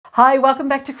Hi, welcome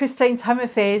back to Christine's Home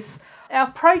Affairs. Our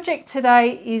project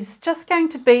today is just going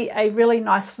to be a really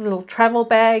nice little travel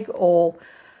bag or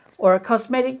a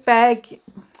cosmetic bag.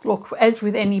 Look, as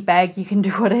with any bag, you can do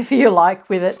whatever you like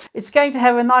with it. It's going to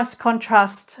have a nice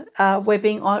contrast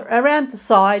webbing around the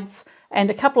sides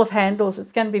and a couple of handles.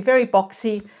 It's going to be very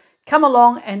boxy. Come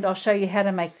along and I'll show you how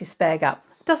to make this bag up.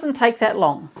 It doesn't take that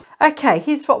long. Okay,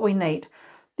 here's what we need.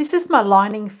 This is my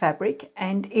lining fabric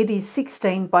and it is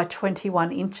 16 by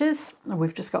 21 inches.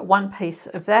 We've just got one piece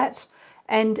of that.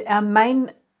 And our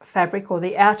main fabric, or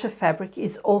the outer fabric,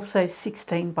 is also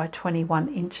 16 by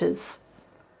 21 inches.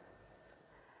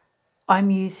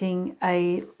 I'm using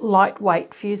a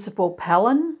lightweight fusible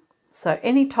pallin. So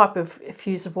any type of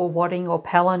fusible wadding or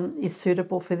pallin is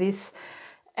suitable for this.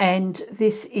 And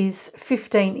this is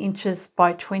 15 inches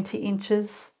by 20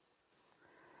 inches.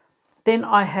 Then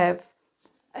I have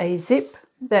a zip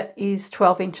that is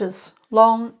 12 inches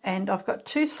long, and I've got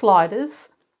two sliders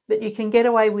that you can get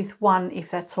away with one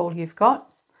if that's all you've got.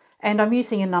 And I'm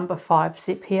using a number 5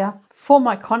 zip here. For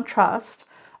my contrast,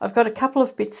 I've got a couple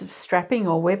of bits of strapping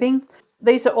or webbing.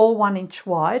 These are all 1 inch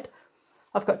wide.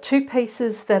 I've got two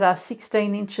pieces that are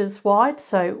 16 inches wide,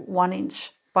 so 1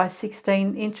 inch by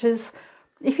 16 inches.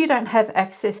 If you don't have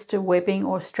access to webbing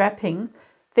or strapping,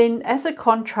 then as a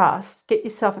contrast, get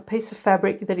yourself a piece of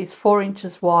fabric that is 4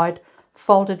 inches wide,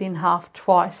 folded in half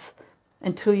twice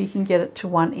until you can get it to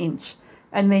 1 inch.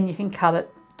 And then you can cut it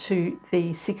to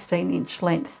the 16-inch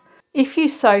length. If you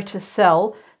sew to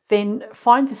sell, then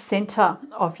find the centre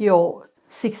of your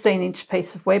 16-inch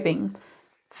piece of webbing,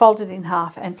 fold it in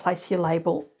half and place your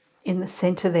label in the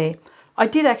centre there. I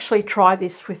did actually try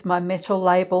this with my metal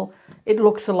label. It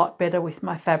looks a lot better with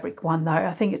my fabric one though.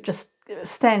 I think it just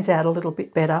stands out a little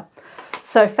bit better.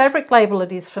 So fabric label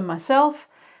it is for myself.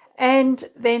 And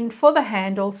then for the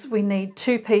handles, we need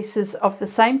two pieces of the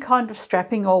same kind of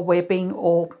strapping or webbing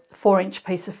or 4-inch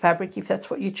piece of fabric if that's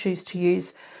what you choose to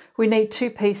use. We need two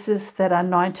pieces that are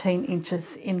 19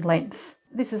 inches in length.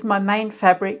 This is my main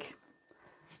fabric.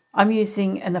 I'm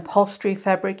using an upholstery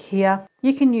fabric here.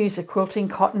 You can use a quilting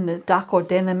cotton, a duck or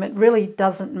denim. It really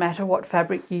doesn't matter what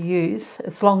fabric you use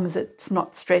as long as it's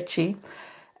not stretchy.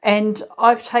 And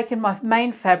I've taken my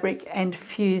main fabric and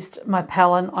fused my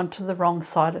pallin onto the wrong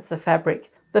side of the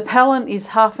fabric. The pallin is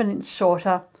 1/2 inch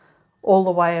shorter all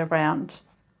the way around.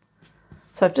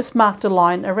 So I've just marked a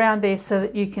line around there so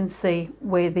that you can see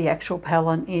where the actual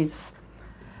pallin is.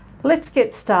 Let's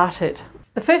get started.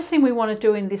 The first thing we want to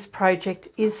do in this project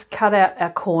is cut out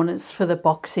our corners for the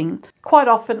boxing. Quite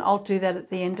often I'll do that at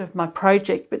the end of my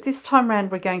project, but this time around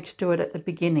we're going to do it at the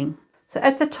beginning. So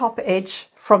at the top edge,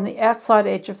 from the outside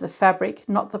edge of the fabric,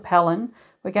 not the pallin,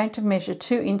 we're going to measure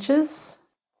 2 inches.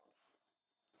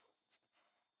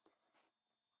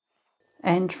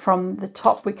 And from the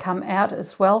top we come out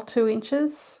as well 2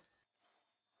 inches.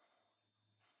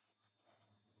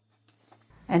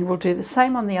 And we'll do the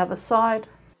same on the other side.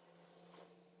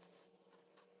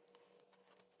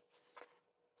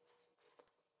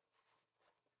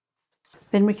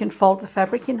 Then we can fold the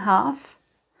fabric in half.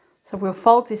 So we'll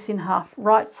fold this in half,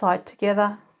 right side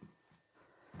together.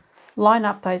 Line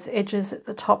up those edges at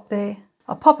the top there.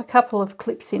 I'll pop a couple of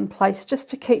clips in place just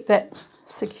to keep that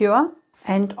secure.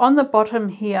 And on the bottom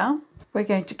here, we're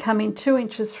going to come in 2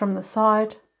 inches from the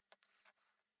side.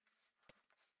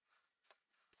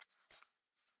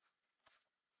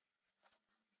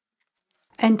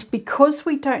 And because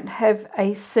we don't have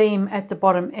a seam at the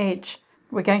bottom edge,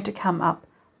 we're going to come up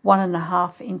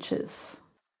 1.5 inches.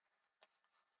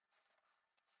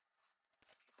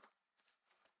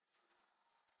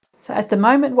 So at the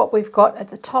moment what we've got at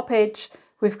the top edge,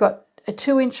 we've got a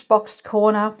 2-inch boxed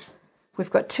corner,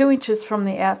 we've got 2 inches from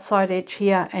the outside edge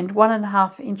here and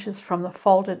 1.5 inches from the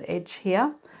folded edge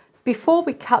here. Before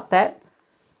we cut that,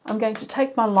 I'm going to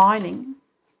take my lining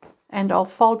and I'll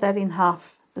fold that in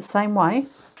half the same way,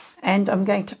 and I'm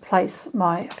going to place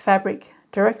my fabric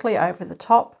directly over the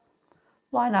top,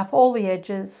 line up all the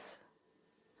edges,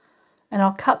 and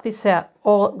I'll cut this out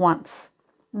all at once,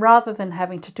 rather than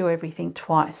having to do everything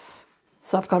twice.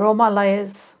 So I've got all my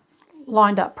layers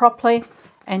lined up properly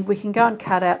and we can go and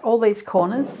cut out all these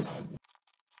corners.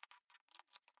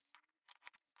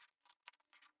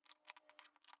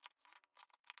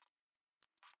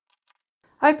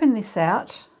 Open this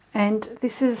out and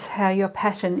this is how your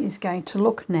pattern is going to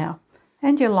look now,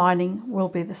 and your lining will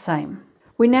be the same.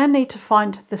 We now need to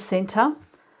find the centre.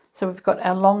 So we've got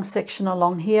our long section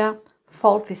along here.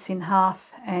 Fold this in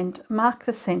half and mark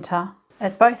the centre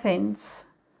at both ends.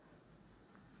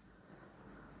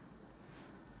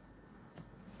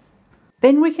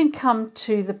 Then we can come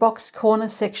to the box corner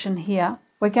section here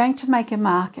We're going to make a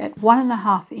mark at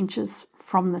 1.5 inches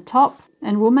from the top,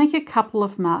 and we'll make a couple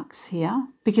of marks here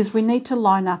because we need to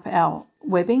line up our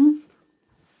webbing.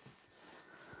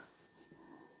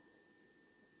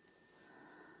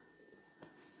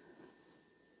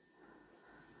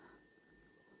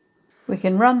 We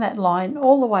can run that line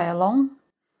all the way along.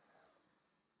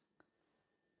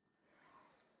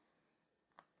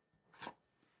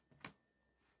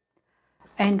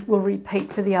 And we'll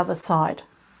repeat for the other side.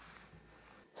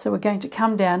 So we're going to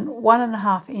come down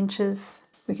 1.5 inches.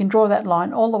 We can draw that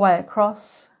line all the way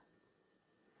across.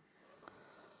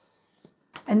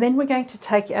 And then we're going to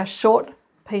take our short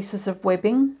pieces of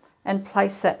webbing and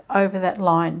place that over that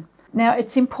line. Now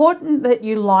it's important that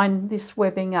you line this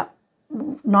webbing up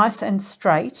nice and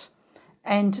straight,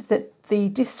 and that the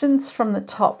distance from the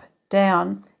top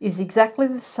down is exactly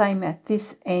the same at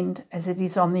this end as it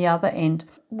is on the other end.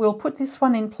 We'll put this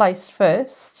one in place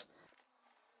first.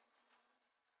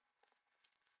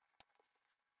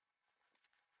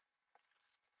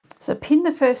 So pin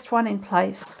the first one in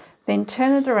place, then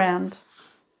turn it around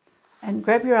and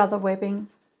grab your other webbing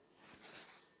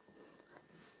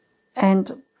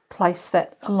and place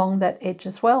that along that edge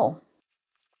as well.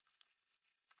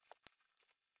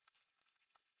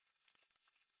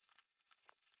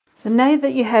 So now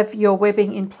that you have your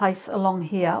webbing in place along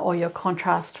here, or your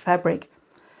contrast fabric,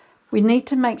 we need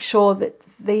to make sure that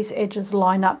these edges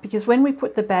line up, because when we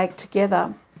put the bag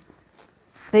together,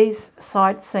 these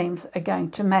side seams are going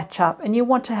to match up and you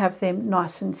want to have them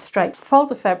nice and straight. Fold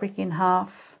the fabric in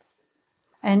half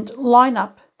and line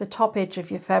up the top edge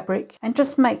of your fabric, and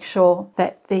just make sure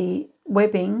that the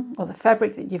webbing or the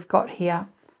fabric that you've got here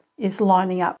is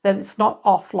lining up, that it's not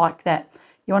off like that.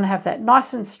 You want to have that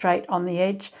nice and straight on the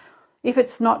edge. If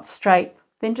it's not straight,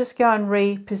 then just go and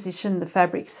reposition the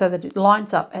fabric so that it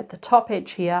lines up at the top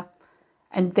edge here,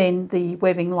 and then the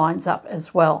webbing lines up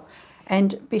as well.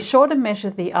 And be sure to measure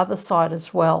the other side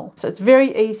as well. So it's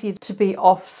very easy to be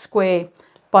off square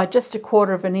by just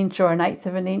 1/4 inch or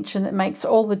 1/8 inch, and it makes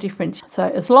all the difference. So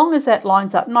as long as that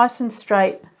lines up nice and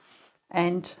straight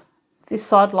and this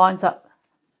side lines up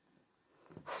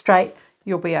straight,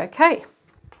 you'll be okay.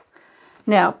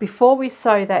 Now, before we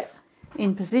sew that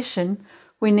in position,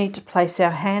 we need to place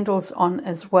our handles on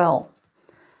as well.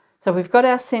 So we've got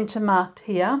our centre marked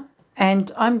here,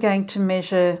 and I'm going to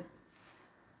measure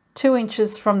 2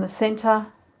 inches from the centre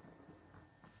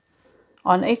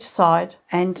on each side,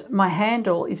 and my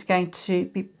handle is going to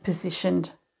be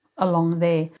positioned along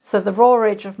there. So the raw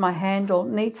edge of my handle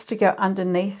needs to go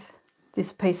underneath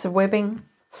this piece of webbing.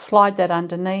 Slide that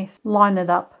underneath, line it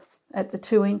up at the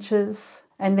 2 inches,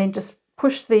 and then just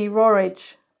push the raw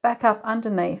edge back up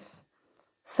underneath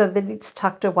so that it's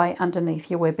tucked away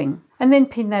underneath your webbing, and then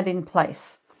pin that in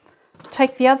place.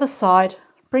 Take the other side,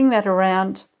 bring that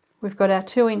around. We've got our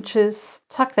 2 inches,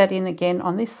 tuck that in again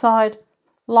on this side,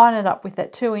 line it up with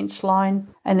that 2 inch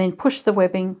line, and then push the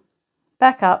webbing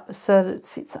back up so that it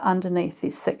sits underneath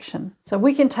this section. So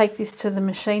we can take this to the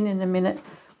machine in a minute.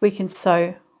 We can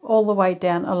sew all the way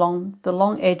down along the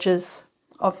long edges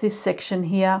of this section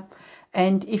here,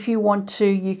 and if you want to,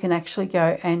 you can actually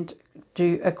go and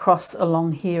do a cross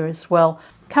along here as well.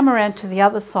 Come around to the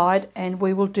other side and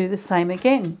we will do the same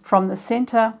again. From the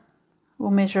centre,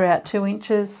 we'll measure out 2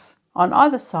 inches on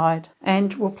either side,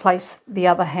 and we'll place the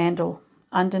other handle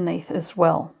underneath as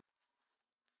well.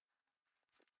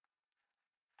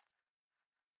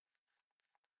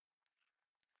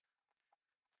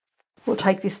 We'll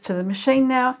take this to the machine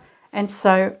now and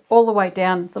sew all the way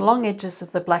down the long edges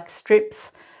of the black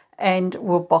strips, and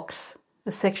we'll box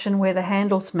the section where the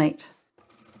handles meet.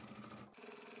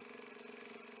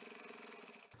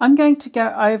 I'm going to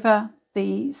go over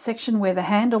the section where the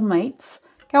handle meets,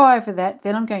 go over that,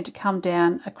 then I'm going to come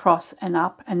down, across and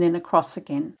up, and then across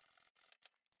again.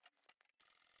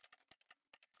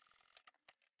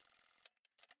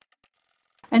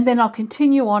 And then I'll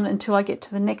continue on until I get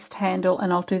to the next handle,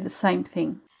 and I'll do the same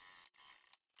thing.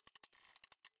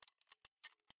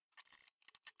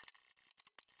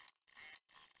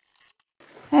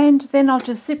 And then I'll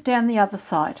just zip down the other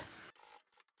side.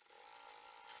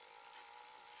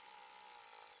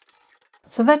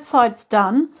 So that side's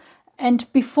done,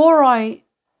 and before I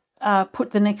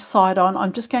put the next side on,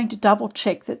 I'm just going to double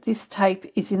check that this tape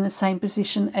is in the same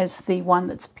position as the one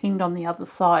that's pinned on the other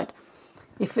side.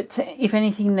 If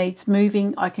anything needs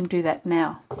moving, I can do that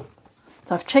now.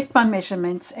 So I've checked my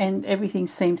measurements and everything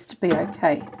seems to be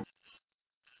okay.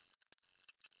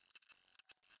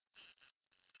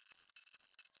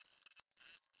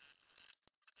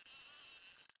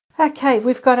 Okay,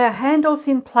 we've got our handles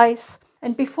in place,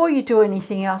 and before you do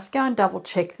anything else, go and double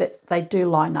check that they do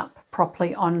line up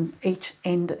properly on each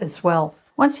end as well.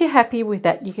 Once you're happy with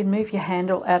that, you can move your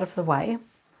handle out of the way,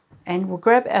 and we'll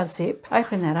grab our zip,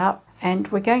 open that up, and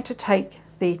we're going to take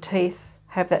the teeth,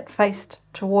 have that faced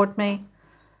toward me,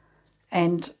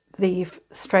 and the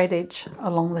straight edge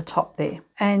along the top there.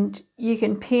 And you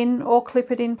can pin or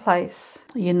clip it in place.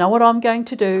 You know what I'm going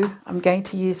to do. I'm going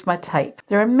to use my tape.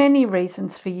 There are many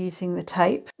reasons for using the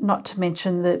tape, not to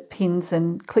mention the pins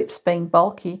and clips being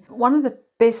bulky. One of the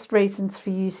best reasons for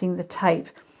using the tape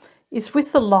is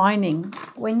with the lining.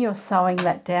 When you're sewing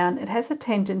that down, it has a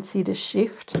tendency to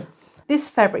shift. This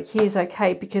fabric here is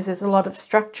okay because there's a lot of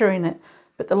structure in it,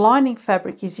 but the lining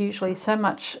fabric is usually so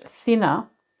much thinner,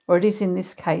 or it is in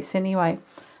this case anyway,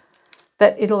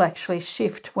 that it'll actually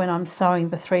shift when I'm sewing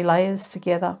the 3 layers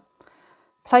together.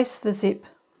 Place the zip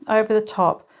over the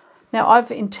top. Now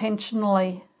I've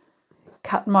intentionally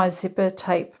cut my zipper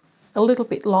tape a little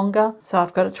bit longer, so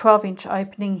I've got a 12-inch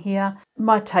opening here.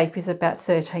 My tape is about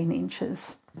 13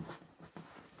 inches.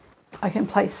 I can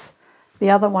place the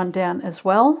other one down as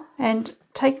well, and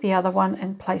take the other one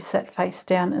and place that face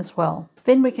down as well.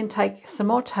 Then we can take some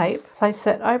more tape, place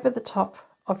that over the top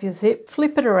of your zip,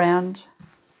 flip it around,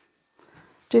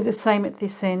 do the same at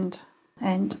this end,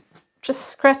 and just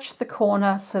scratch the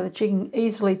corner so that you can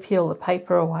easily peel the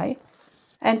paper away.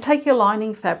 And take your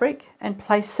lining fabric and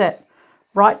place that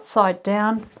right side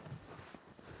down.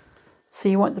 So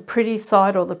you want the pretty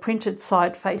side or the printed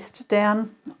side faced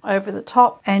down over the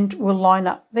top, and we'll line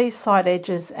up these side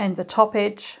edges and the top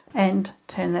edge and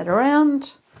turn that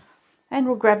around, and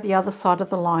we'll grab the other side of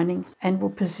the lining and we'll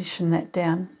position that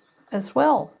down as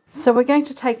well. So we're going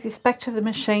to take this back to the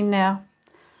machine now.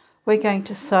 We're going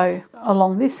to sew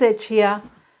along this edge here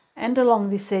and along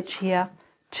this edge here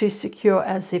to secure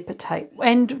our zipper tape.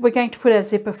 And we're going to put our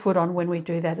zipper foot on when we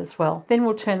do that as well. Then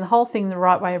we'll turn the whole thing the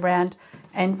right way around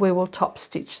and we will top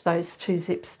stitch those 2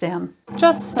 zips down.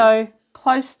 Just so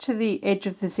close to the edge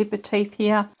of the zipper teeth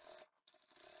here.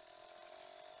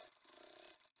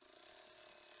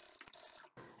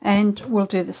 And we'll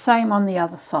do the same on the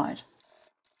other side.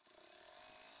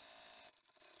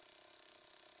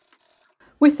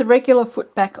 With the regular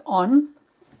foot back on,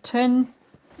 turn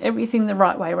everything the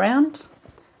right way around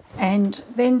and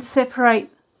then separate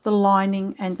the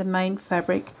lining and the main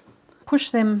fabric.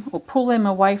 Push them or pull them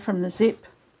away from the zip,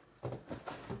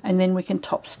 and then we can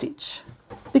top stitch.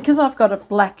 Because I've got a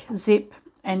black zip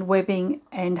and webbing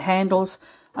and handles,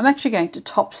 I'm actually going to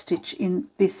top stitch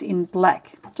this in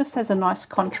black, just as a nice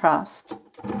contrast.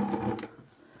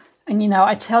 And you know,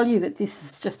 I tell you that this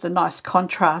is just a nice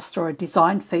contrast or a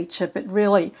design feature, but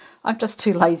really I'm just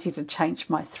too lazy to change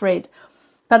my thread.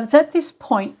 But it's at this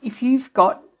point, if you've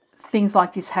got things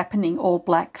like this happening, all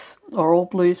blacks or all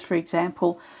blues for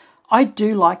example, I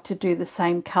do like to do the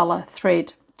same colour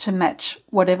thread to match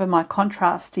whatever my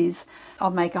contrast is.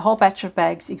 I'll make a whole batch of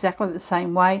bags exactly the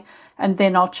same way, and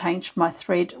then I'll change my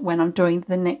thread when I'm doing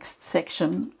the next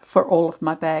section for all of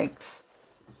my bags.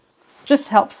 Just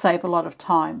helps save a lot of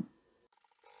time.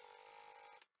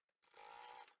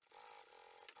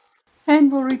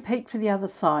 And we'll repeat for the other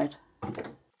side.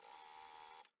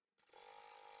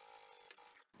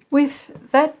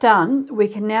 With that done, we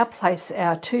can now place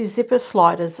our 2 zipper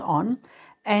sliders on.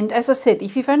 And as I said,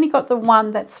 if you've only got the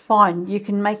one, that's fine. You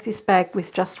can make this bag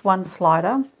with just 1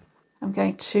 slider. I'm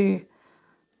going to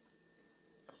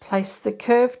place the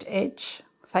curved edge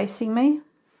facing me.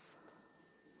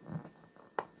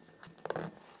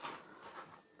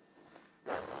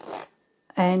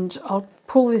 And I'll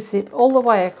pull this zip all the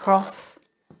way across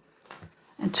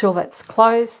until that's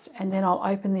closed, and then I'll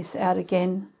open this out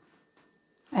again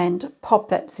and pop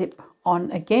that zip on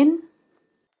again.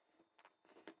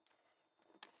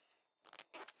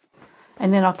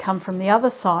 And then I'll come from the other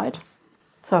side.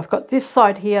 So I've got this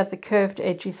side here, the curved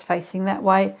edge is facing that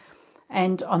way,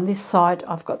 and on this side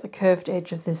I've got the curved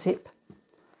edge of the zip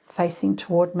facing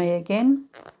toward me again.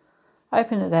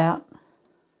 Open it out.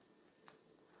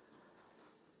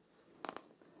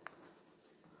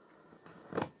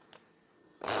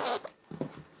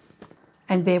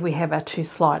 And there we have our 2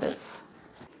 sliders.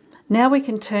 Now we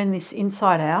can turn this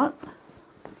inside out.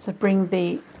 So bring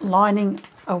the lining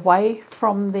away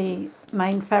from the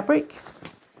main fabric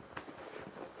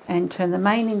and turn the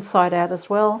main inside out as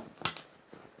well.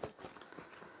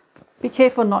 Be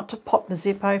careful not to pop the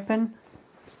zip open.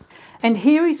 And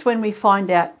here is when we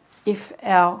find out if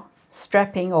our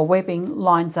strapping or webbing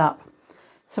lines up.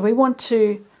 So we want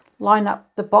to line up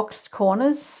the boxed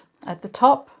corners at the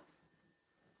top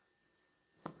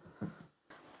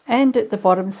and at the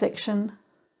bottom section.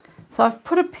 So I've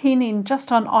put a pin in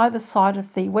just on either side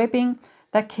of the webbing.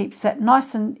 That keeps that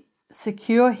nice and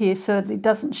secure here so that it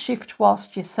doesn't shift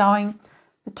whilst you're sewing.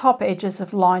 The top edges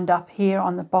have lined up here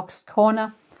on the boxed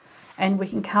corner, and we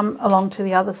can come along to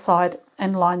the other side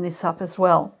and line this up as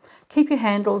well. Keep your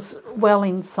handles well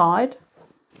inside.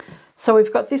 So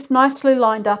we've got this nicely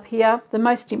lined up here, the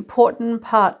most important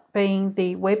part being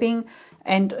the webbing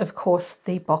and of course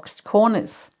the boxed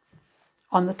corners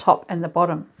on the top and the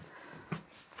bottom.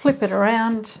 Flip it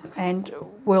around and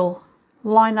we'll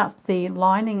line up the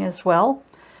lining as well.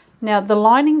 Now the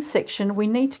lining section, we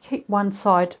need to keep one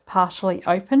side partially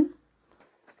open,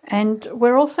 and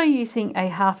we're also using a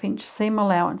 1/2 inch seam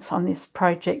allowance on this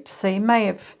project, so you may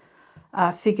have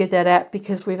figured that out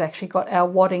because we've actually got our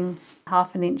wadding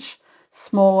 1/2 inch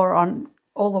smaller on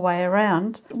all the way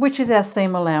around, which is our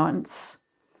seam allowance.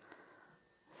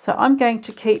 So I'm going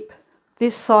to keep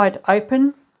this side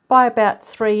open by about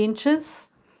 3 inches,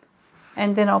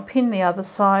 and then I'll pin the other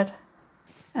side,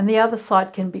 and the other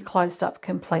side can be closed up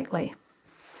completely.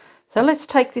 So let's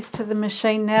take this to the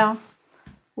machine now.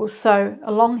 We'll sew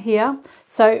along here.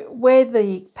 So where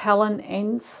the pellin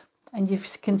ends, and you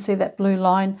can see that blue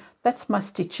line, that's my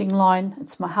stitching line.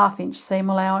 It's my 1/2 inch seam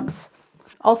allowance.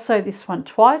 I'll sew this one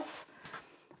twice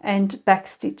and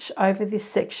backstitch over this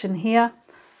section here.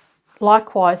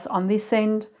 Likewise on this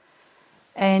end.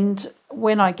 And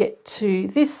when I get to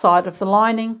this side of the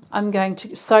lining, I'm going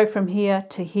to sew from here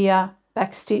to here,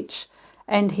 backstitch,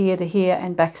 and here to here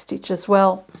and backstitch as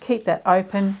well. Keep that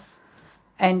open,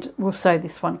 and we'll sew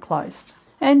this one closed.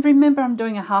 And remember, I'm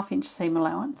doing a 1/2 inch seam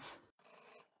allowance.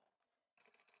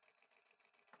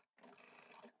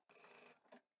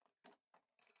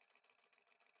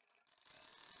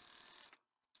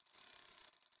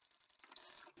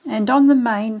 And on the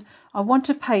main, I want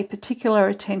to pay particular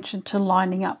attention to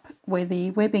lining up where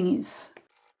the webbing is.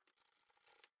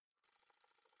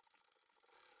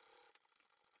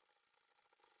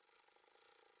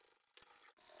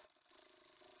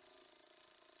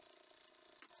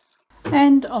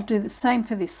 And I'll do the same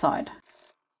for this side.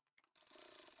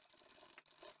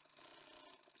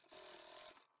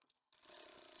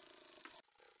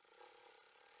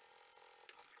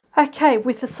 Okay,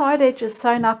 with the side edges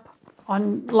sewn up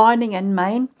on lining and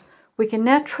main, we can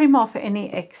now trim off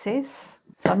any excess.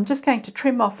 So I'm just going to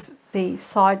trim off the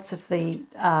sides of the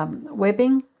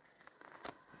webbing.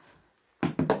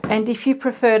 And if you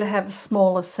prefer to have a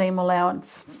smaller seam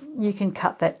allowance, you can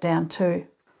cut that down too.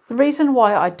 The reason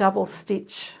why I double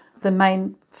stitch the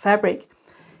main fabric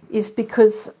is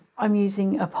because I'm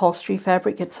using upholstery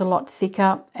fabric. It's a lot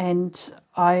thicker, and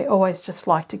I always just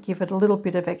like to give it a little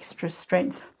bit of extra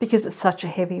strength because it's such a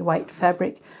heavyweight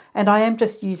fabric, and I am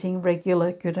just using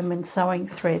regular Gutermann sewing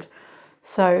thread.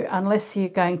 So unless you're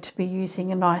going to be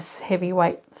using a nice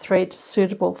heavyweight thread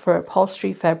suitable for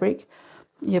upholstery fabric,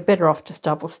 you're better off just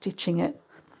double stitching it.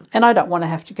 And I don't want to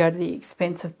have to go to the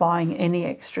expense of buying any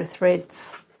extra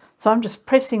threads. So I'm just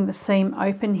pressing the seam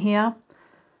open here.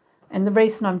 And the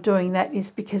reason I'm doing that is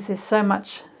because there's so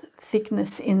much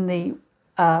thickness in the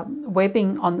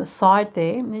webbing on the side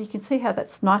there. And you can see how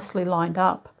that's nicely lined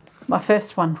up. My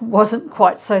first one wasn't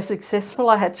quite so successful.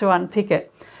 I had to unpick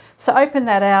it. So open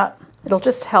that out. It'll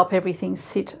just help everything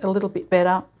sit a little bit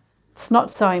better. It's not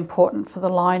so important for the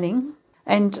lining.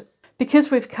 And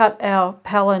because we've cut our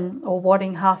pellin or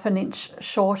wadding 1/2 inch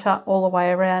shorter all the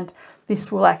way around,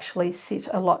 this will actually sit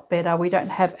a lot better. We don't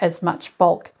have as much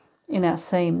bulk in our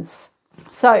seams.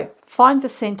 So find the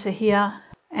center here,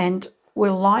 and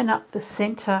we'll line up the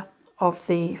center of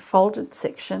the folded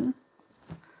section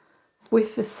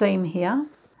with the seam here,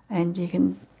 and you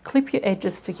can clip your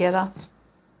edges together.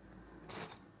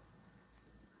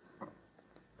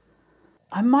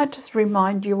 I might just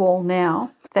remind you all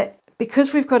now that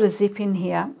because we've got a zip in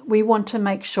here, we want to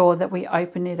make sure that we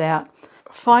open it out.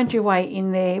 Find your way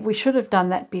in there. We should have done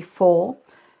that before,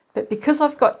 but because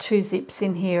I've got 2 zips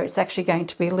in here, it's actually going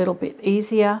to be a little bit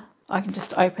easier. I can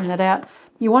just open that out.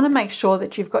 You want to make sure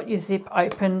that you've got your zip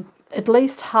open at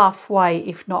least halfway,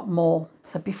 if not more.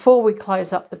 So before we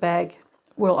close up the bag,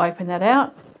 we'll open that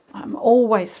out. I'm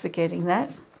always forgetting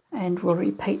that, and we'll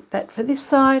repeat that for this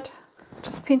side.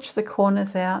 Just pinch the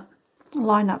corners out,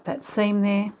 line up that seam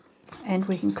there, and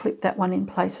we can clip that one in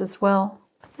place as well.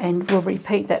 And we'll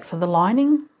repeat that for the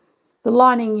lining. The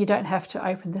lining, you don't have to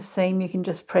open the seam, you can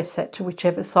just press that to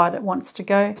whichever side it wants to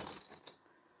go.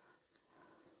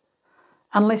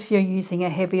 Unless you're using a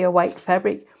heavier weight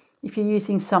fabric. If you're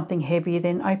using something heavier,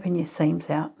 then open your seams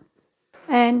out.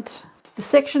 And the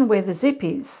section where the zip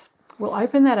is, we'll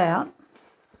open that out,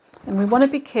 and we want to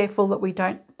be careful that we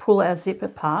don't pull our zip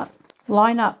apart.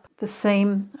 Line up the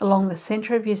seam along the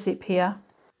center of your zip here.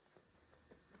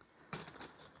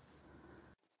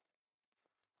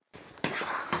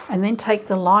 And then take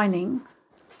the lining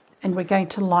and we're going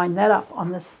to line that up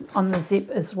on the zip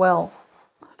as well.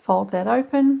 Fold that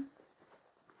open.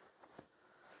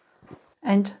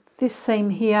 And this seam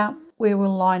here we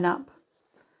will line up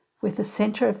with the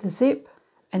center of the zip,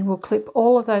 and we'll clip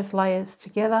all of those layers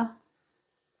together.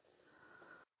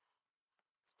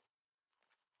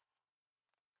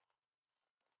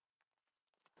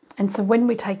 And so when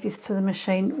we take this to the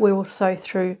machine, we will sew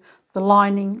through the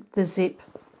lining, the zip,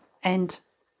 and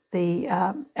the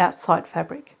outside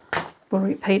fabric. We'll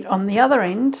repeat on the other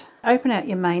end. Open out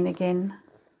your main again,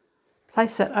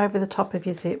 place that over the top of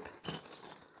your zip.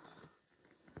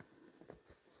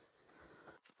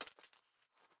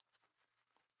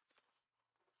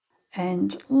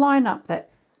 And line up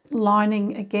that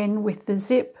lining again with the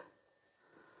zip,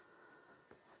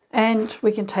 and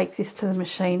we can take this to the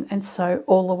machine and sew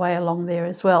all the way along there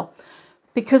as well.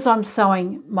 Because I'm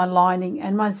sewing my lining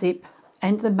and my zip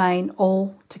and the main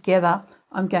all together,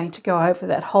 I'm going to go over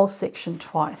that whole section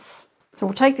twice. So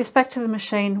we'll take this back to the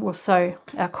machine, we'll sew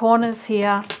our corners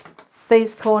here,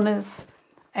 these corners,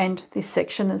 and this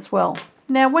section as well.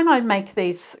 Now when I make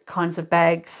these kinds of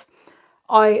bags,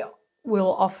 I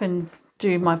will often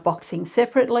do my boxing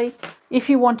separately. If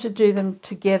you want to do them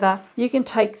together, you can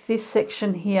take this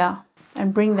section here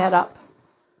and bring that up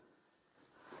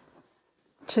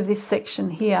to this section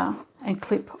here and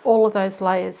clip all of those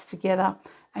layers together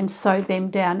and sew them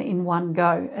down in one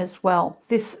go as well.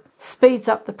 This speeds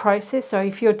up the process, so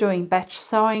if you're doing batch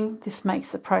sewing, this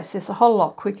makes the process a whole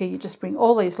lot quicker. You just bring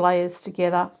all these layers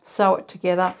together, sew it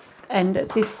together, and at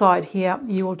this side here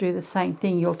you will do the same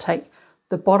thing. You'll take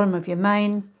the bottom of your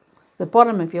main, the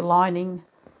bottom of your lining,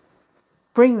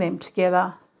 bring them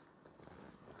together,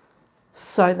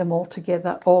 sew them all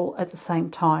together all at the same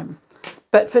time.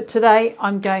 But for today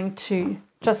I'm going to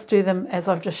just do them as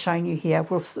I've just shown you here.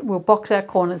 We'll box our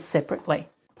corners separately.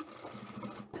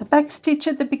 So backstitch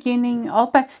at the beginning,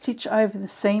 I'll backstitch over the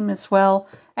seam as well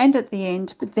and at the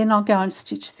end, but then I'll go and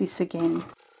stitch this again.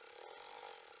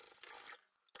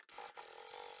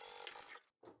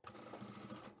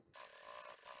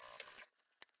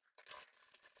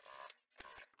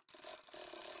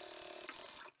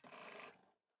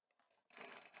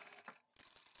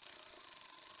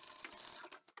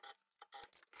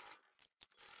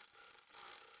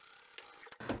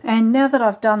 And now that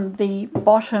I've done the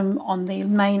bottom on the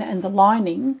main and the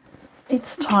lining,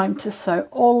 it's time to sew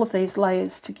all of these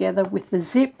layers together with the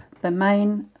zip, the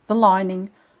main, the lining,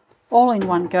 all in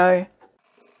one go.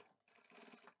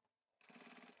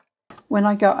 When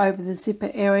I go over the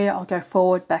zipper area, I'll go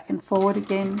forward, back and forward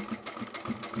again.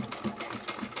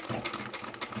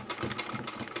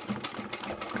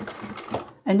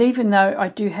 And even though I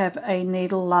do have a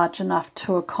needle large enough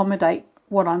to accommodate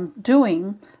what I'm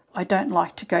doing, I don't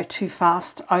like to go too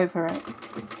fast over it.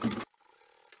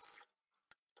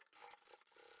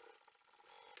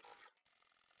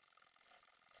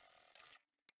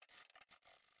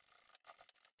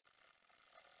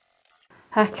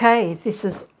 Okay, this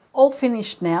is all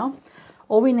finished now.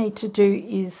 All we need to do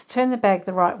is turn the bag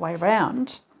the right way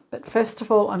round. But first of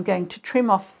all, I'm going to trim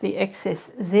off the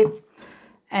excess zip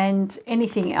and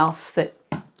anything else that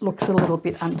looks a little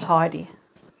bit untidy.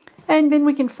 And then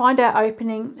we can find our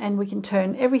opening and we can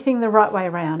turn everything the right way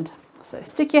around. So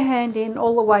stick your hand in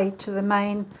all the way to the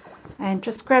main and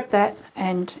just grab that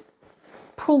and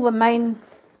pull the main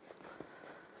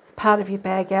part of your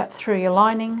bag out through your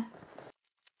lining.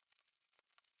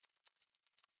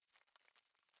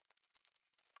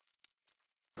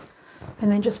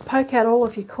 And then just poke out all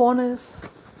of your corners.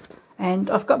 And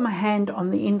I've got my hand on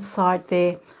the inside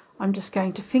there. I'm just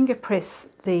going to finger press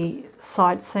the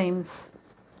side seams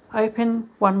open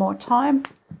one more time,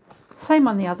 same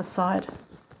on the other side,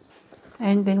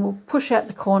 and then we'll push out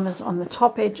the corners on the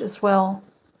top edge as well.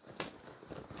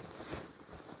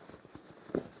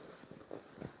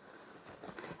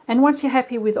 And once you're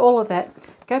happy with all of that,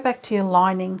 go back to your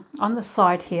lining on the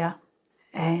side here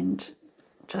and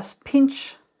just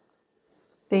pinch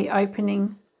the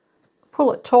opening,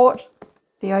 pull it taut.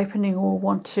 The opening will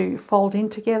want to fold in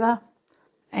together,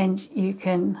 and you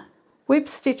can whip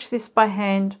stitch this by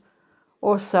hand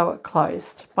or sew it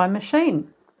closed by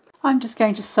machine. I'm just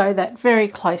going to sew that very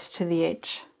close to the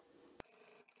edge.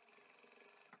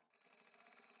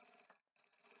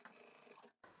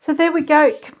 So there we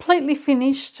go, completely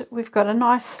finished. We've got a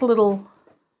nice little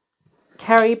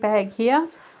carry bag here.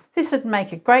 This would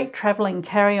make a great travelling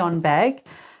carry-on bag,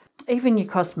 even your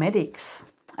cosmetics,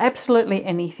 absolutely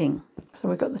anything. So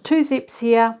we've got the two zips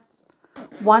here.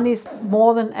 One is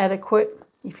more than adequate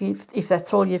if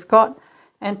that's all you've got,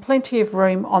 and plenty of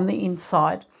room on the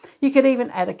inside. You could even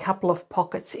add a couple of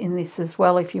pockets in this as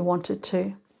well if you wanted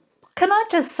to. Can I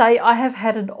just say I have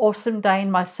had an awesome day in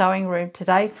my sewing room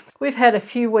today. We've had a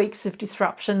few weeks of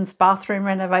disruptions, bathroom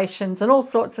renovations and all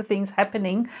sorts of things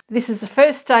happening. This is the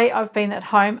first day I've been at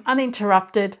home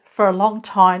uninterrupted for a long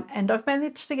time, and I've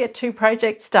managed to get 2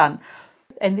 projects done,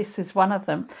 and this is one of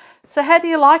them. So how do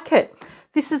you like it?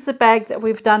 This is the bag that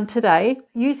we've done today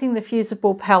using the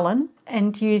fusible Pellon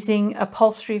and using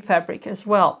upholstery fabric as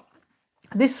well.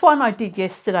 This one I did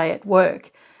yesterday at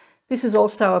work. This is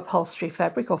also upholstery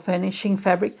fabric or furnishing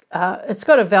fabric. It's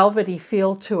got a velvety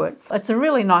feel to it. It's a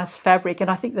really nice fabric, and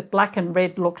I think the black and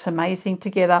red looks amazing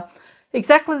together.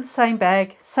 Exactly the same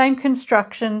bag, same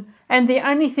construction, and the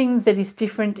only thing that is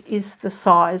different is the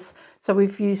size. So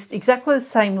we've used exactly the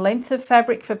same length of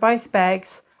fabric for both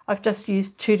bags. I've just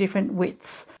used 2 different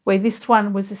widths. Where this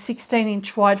one was a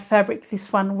 16-inch wide fabric,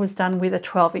 this one was done with a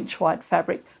 12-inch wide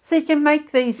fabric. So you can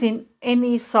make these in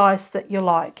any size that you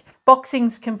like.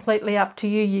 Boxing's completely up to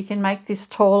you. You can make this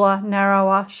taller,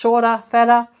 narrower, shorter,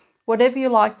 fatter, whatever you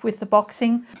like with the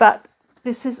boxing. But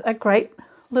this is a great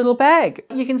little bag.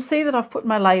 You can see that I've put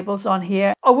my labels on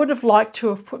here. I would have liked to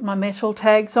have put my metal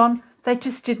tags on. They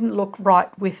just didn't look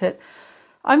right with it.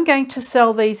 I'm going to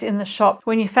sell these in the shop.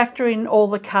 When you factor in all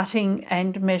the cutting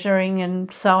and measuring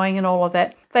and sewing and all of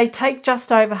that, they take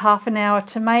just over half an hour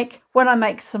to make. When I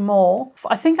make some more,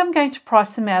 I think I'm going to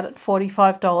price them out at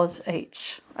 $45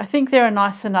 each. I think they're a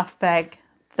nice enough bag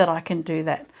that I can do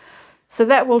that. So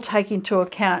that will take into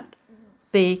account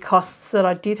the costs that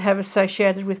I did have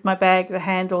associated with my bag, the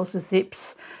handles, the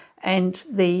zips, and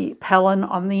the Pellon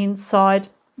on the inside.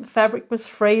 The fabric was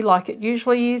free like it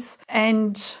usually is.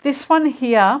 And this one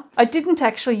here, I didn't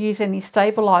actually use any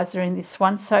stabilizer in this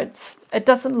one, so it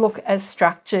doesn't look as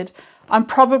structured. I'm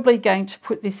probably going to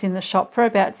put this in the shop for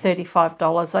about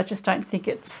 $35. I just don't think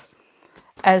it's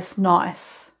as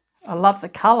nice. I love the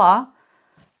colour,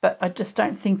 but I just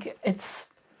don't think it's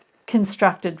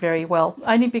constructed very well,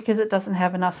 only because it doesn't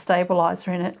have enough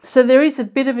stabilizer in it. So there is a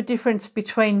bit of a difference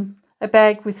between a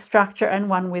bag with structure and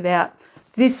one without.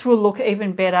 This will look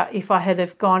even better if I had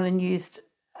have gone and used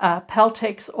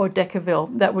Peltex or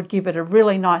Decaville. That would give it a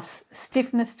really nice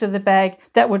stiffness to the bag.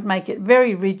 That would make it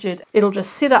very rigid. It'll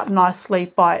just sit up nicely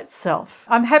by itself.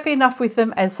 I'm happy enough with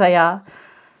them as they are.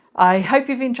 I hope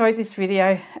you've enjoyed this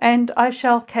video, and I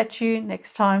shall catch you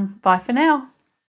next time. Bye for now.